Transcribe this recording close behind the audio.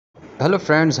Hello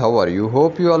friends, how are you?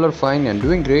 Hope you all are fine and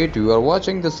doing great. You are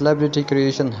watching the Celebrity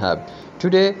Creation Hub.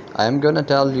 Today I am gonna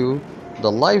tell you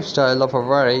the lifestyle of a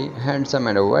very handsome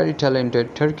and a very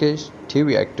talented Turkish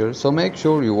TV actor. So make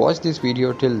sure you watch this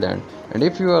video till then. And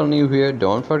if you are new here,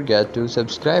 don't forget to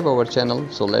subscribe our channel.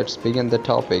 So let's begin the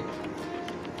topic.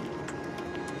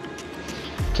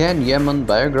 Can Yaman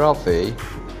Biography.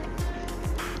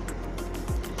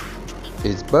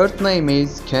 His birth name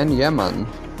is Ken Yaman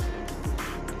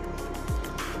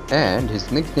and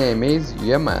his nickname is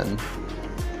Yaman.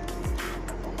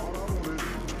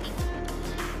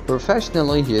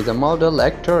 Professionally, he is a model,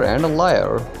 actor and a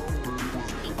lawyer.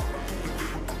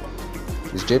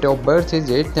 His date of birth is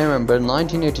 8 November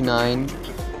 1989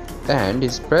 and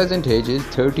his present age is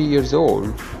 30 years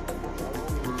old.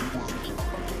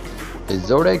 His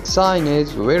zodiac sign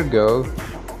is Virgo.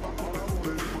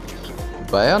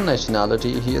 By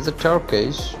nationality, he is a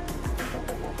Turkish.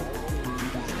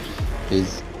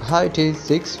 His height is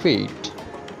 6 feet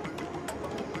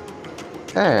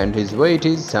and his weight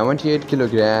is 78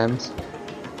 kilograms.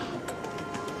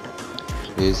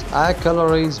 His eye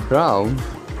color is brown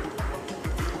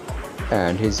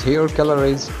and his hair color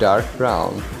is dark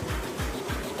brown.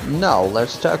 Now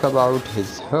let's talk about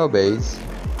his hobbies.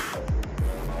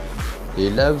 He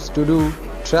loves to do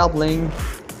traveling,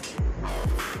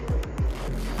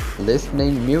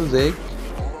 listening music,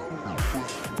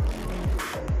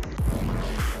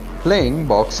 playing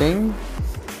boxing,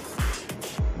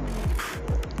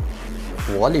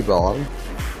 volleyball,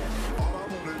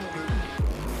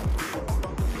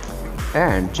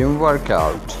 and gym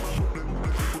workout.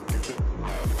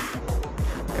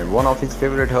 And one of his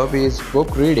favorite hobbies is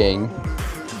book reading.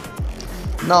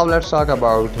 Now let's talk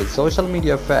about his social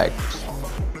media facts.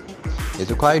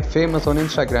 He's quite famous on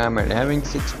Instagram and having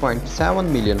 6.7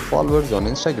 million followers on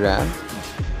Instagram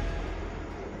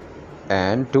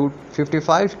and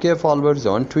 255k followers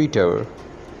on Twitter.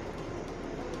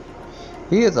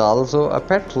 He is also a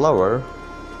pet lover.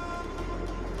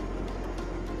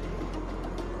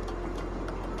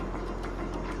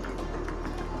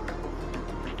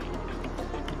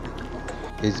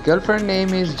 His girlfriend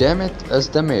name is Demet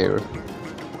Özdemir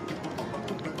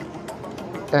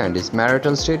and his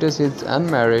marital status is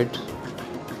unmarried.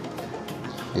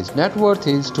 His net worth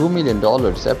is $2 million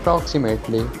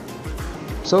approximately.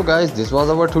 So guys, this was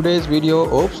our today's video.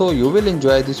 Hope so you will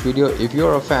enjoy this video. If you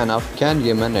are a fan of Ken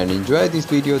Yaman and enjoy this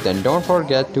video, then don't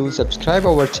forget to subscribe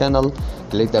our channel,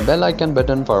 click the bell icon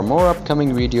button for more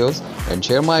upcoming videos and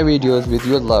share my videos with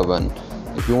your loved one.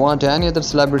 If you want any other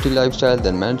celebrity lifestyle,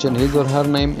 then mention his or her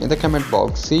name in the comment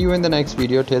box. See you in the next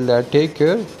video. Till that, take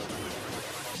care.